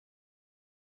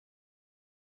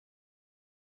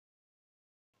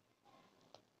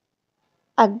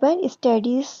Akbar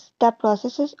studies the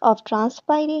processes of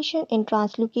transpiration and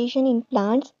translocation in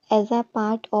plants as a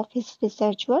part of his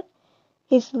research work.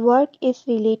 His work is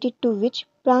related to which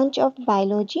branch of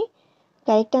biology?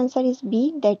 Correct answer is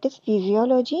B, that is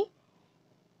physiology.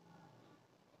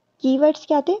 Keywords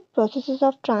क्या थे? Processes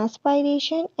of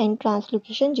transpiration and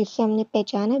translocation, जिससे हमने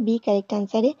पहचाना B correct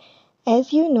answer है. As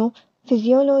you know,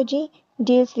 physiology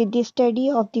deals with the study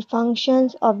of the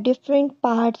functions of different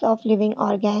parts of living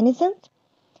organisms.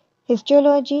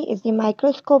 Histology is the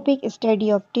microscopic study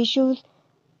of tissues,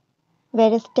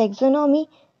 whereas taxonomy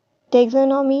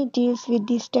deals with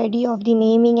the study of the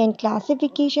naming and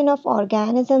classification of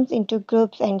organisms into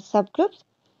groups and subgroups.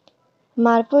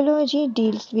 Morphology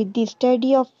deals with the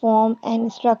study of form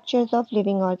and structures of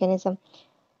living organism.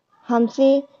 हमसे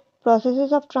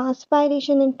processes of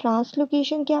transpiration and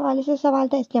translocation के हवाले से सवाल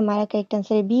था, इसलिए हमारा correct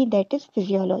answer है B, that is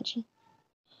physiology.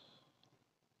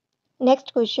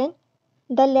 Next question,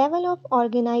 the level of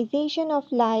organisation of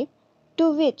life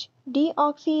to which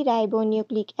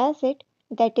deoxyribonucleic acid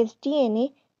that is DNA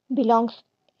belongs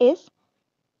is.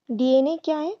 DNA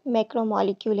क्या है?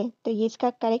 मैक्रोमोलिक्यूल है, तो ये इसका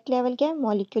करेक्ट लेवल क्या है?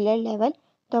 Molecular level.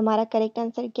 तो हमारा करेक्ट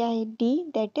आंसर क्या है? D,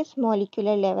 that is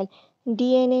molecular level.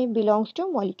 DNA belongs to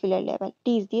molecular level.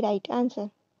 D is the right answer.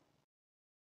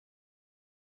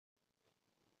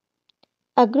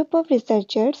 A group of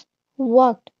researchers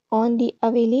worked on the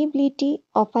availability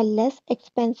of a less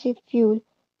expensive fuel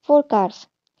for cars.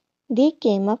 They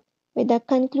came up with a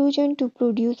conclusion to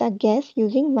produce a gas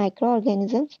using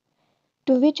microorganisms.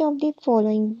 To which of the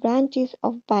following branches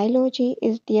of biology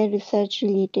is their research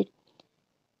related?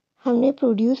 हमने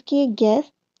produce किए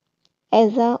gas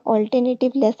as a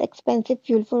alternative less expensive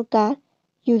fuel for car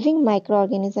using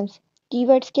microorganisms.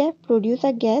 Keywords क्या है? Produce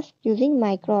a gas using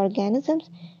microorganisms.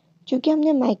 चूंकि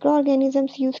हमने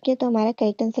microorganisms use किए तो हमारा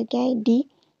correct answer क्या है? D,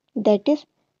 that is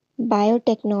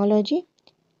biotechnology.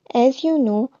 As you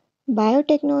know,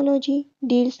 biotechnology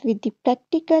deals with the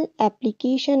practical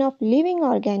application of living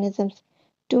organisms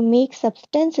to make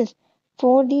substances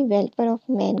for the welfare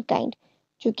of mankind.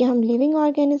 चूंकि हम living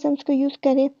organisms को यूज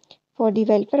करें for the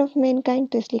welfare of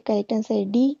mankind, तो इसलिए correct answer है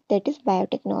D, that is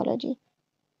biotechnology.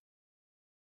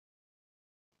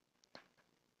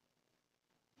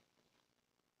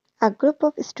 A group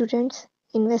of students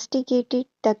investigated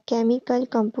the chemical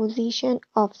composition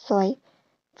of soil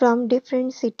from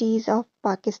different cities of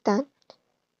Pakistan.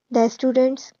 The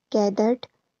students gathered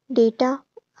data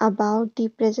about the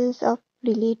presence of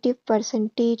relative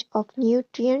percentage of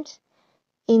nutrients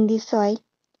in the soil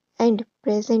and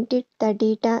presented the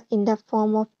data in the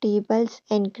form of tables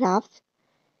and graphs.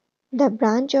 The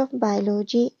branch of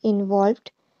biology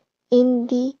involved in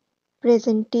the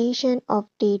presentation of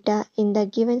data in the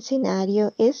given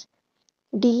scenario is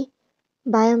D.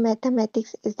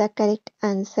 Biomathematics is the correct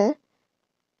answer.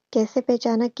 कैसे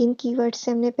पहचाना? किन keyword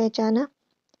से हमने पहचाना?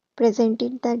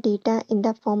 Presented the data in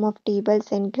the form of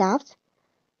tables and graphs.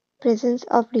 Presence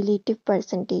of relative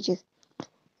percentages.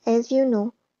 As you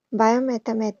know,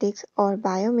 biomathematics or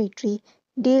biometry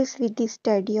deals with the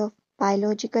study of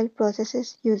biological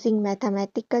processes using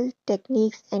mathematical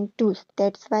techniques and tools.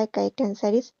 That's why correct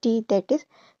answer is D, that is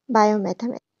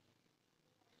biomathematics.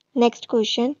 Next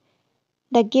question.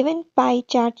 The given pie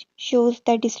chart shows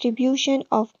the distribution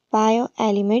of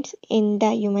bioelements in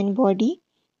the human body.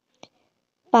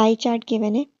 Pie chart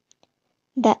given है.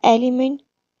 The element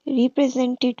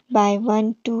represented by 1,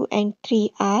 2 and 3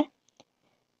 are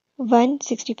 1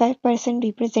 65%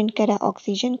 represent करा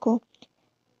oxygen को,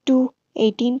 2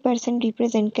 18%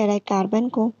 represent करा carbon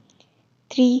को,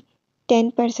 3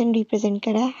 10% represent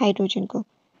करा hydrogen को.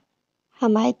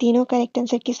 हमारे तीनों correct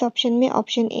answer किस ऑप्शन में?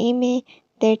 ऑप्शन ए में.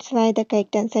 That's why the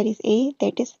correct answer is a,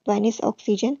 that is 1 is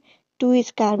oxygen, 2 is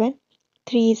carbon,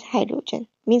 3 is hydrogen.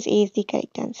 Means A is the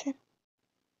correct answer.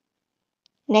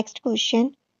 Next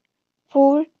question.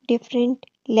 4 different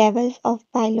levels of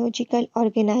biological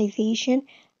organization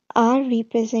are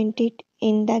represented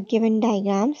in the given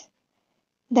diagrams.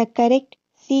 The correct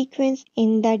sequence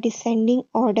in the descending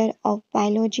order of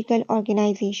biological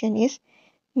organization is,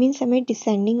 means हमें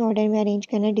descending order में arrange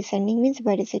करना है. Descending means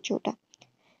बड़े से छोटा.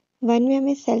 1 में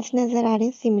हमें sales नजर आ रहे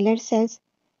हैं, similar sales.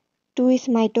 2 is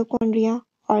mitochondria,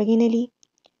 organelle.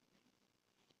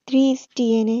 3 is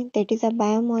DNA, that is a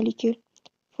biomolecule.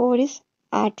 4 is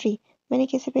artery. मैंने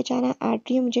कैसे पहचाना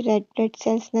आर्टरी? मुझे रेड ब्लड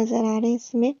सेल्स नजर आ रहे हैं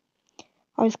इसमें,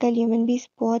 और इसका ल्यूमेन भी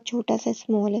बहुत छोटा सा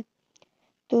स्मॉल है.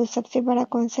 तो सबसे बड़ा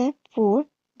कौन सा है? 4,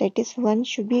 that is 1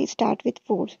 should be start with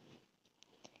 4.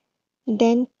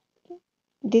 Then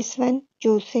this one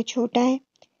जो उससे छोटा है,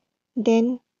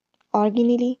 देन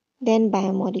ऑर्गेनली, देन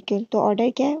बायोमोलिक्यूल. तो ऑर्डर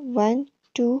क्या है? 1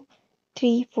 2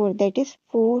 3 4, दैट इज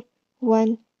 4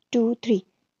 1 2 3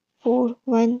 4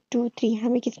 1 2 3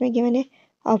 हमें किस में गिवन है?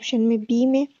 ऑप्शन में बी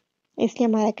में, इसलिए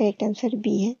हमारा करेक्ट आंसर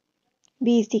बी है।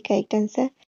 B is the correct answer.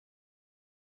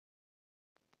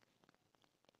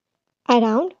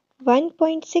 Around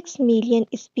 1.6 million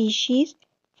species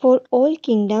for all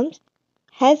kingdoms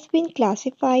has been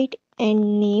classified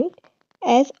and named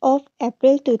as of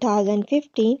April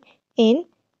 2015 in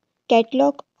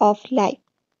Catalogue of Life,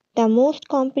 the most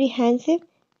comprehensive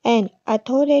and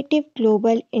authoritative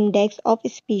global index of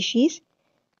species.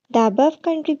 The above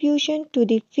contribution to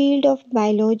the field of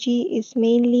biology is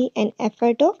mainly an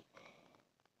effort of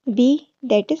B,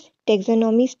 that is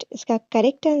taxonomist। इसका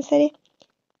correct answer है।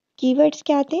 Keywords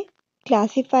क्या थे?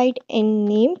 Classified and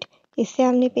named, इससे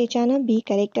हमने पहचाना B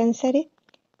correct answer है।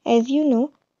 As you know,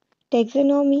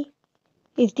 taxonomy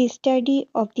is the study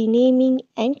of the naming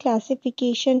and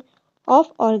classification of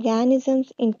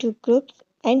organisms into groups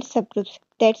and subgroups.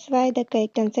 That's why the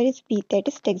correct answer is B, that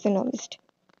is taxonomist.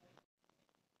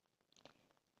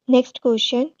 Next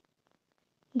question.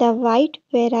 The wide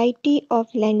variety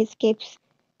of landscapes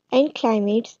and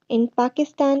climates in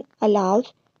Pakistan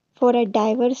allows for a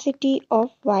diversity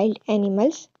of wild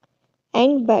animals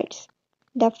and birds.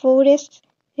 The forests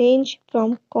range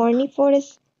from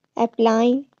coniferous,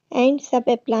 alpine and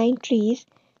subalpine trees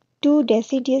to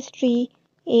deciduous trees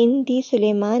in the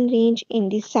Suleiman Range in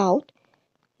the south.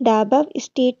 The above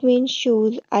statement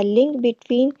shows a link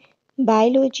between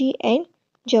biology and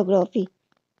geography.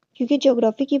 क्योंकि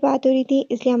geography की बात हो रही थी,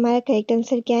 इसलिए हमारा correct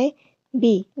answer क्या है?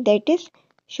 B, that is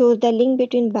shows the link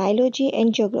between biology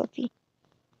and geography.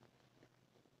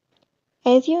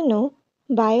 As you know,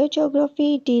 biogeography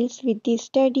deals with the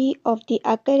study of the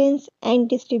occurrence and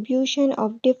distribution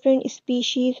of different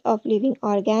species of living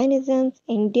organisms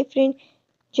in different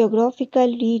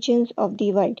geographical regions of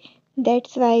the world.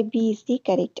 That's why B is the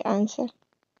correct answer.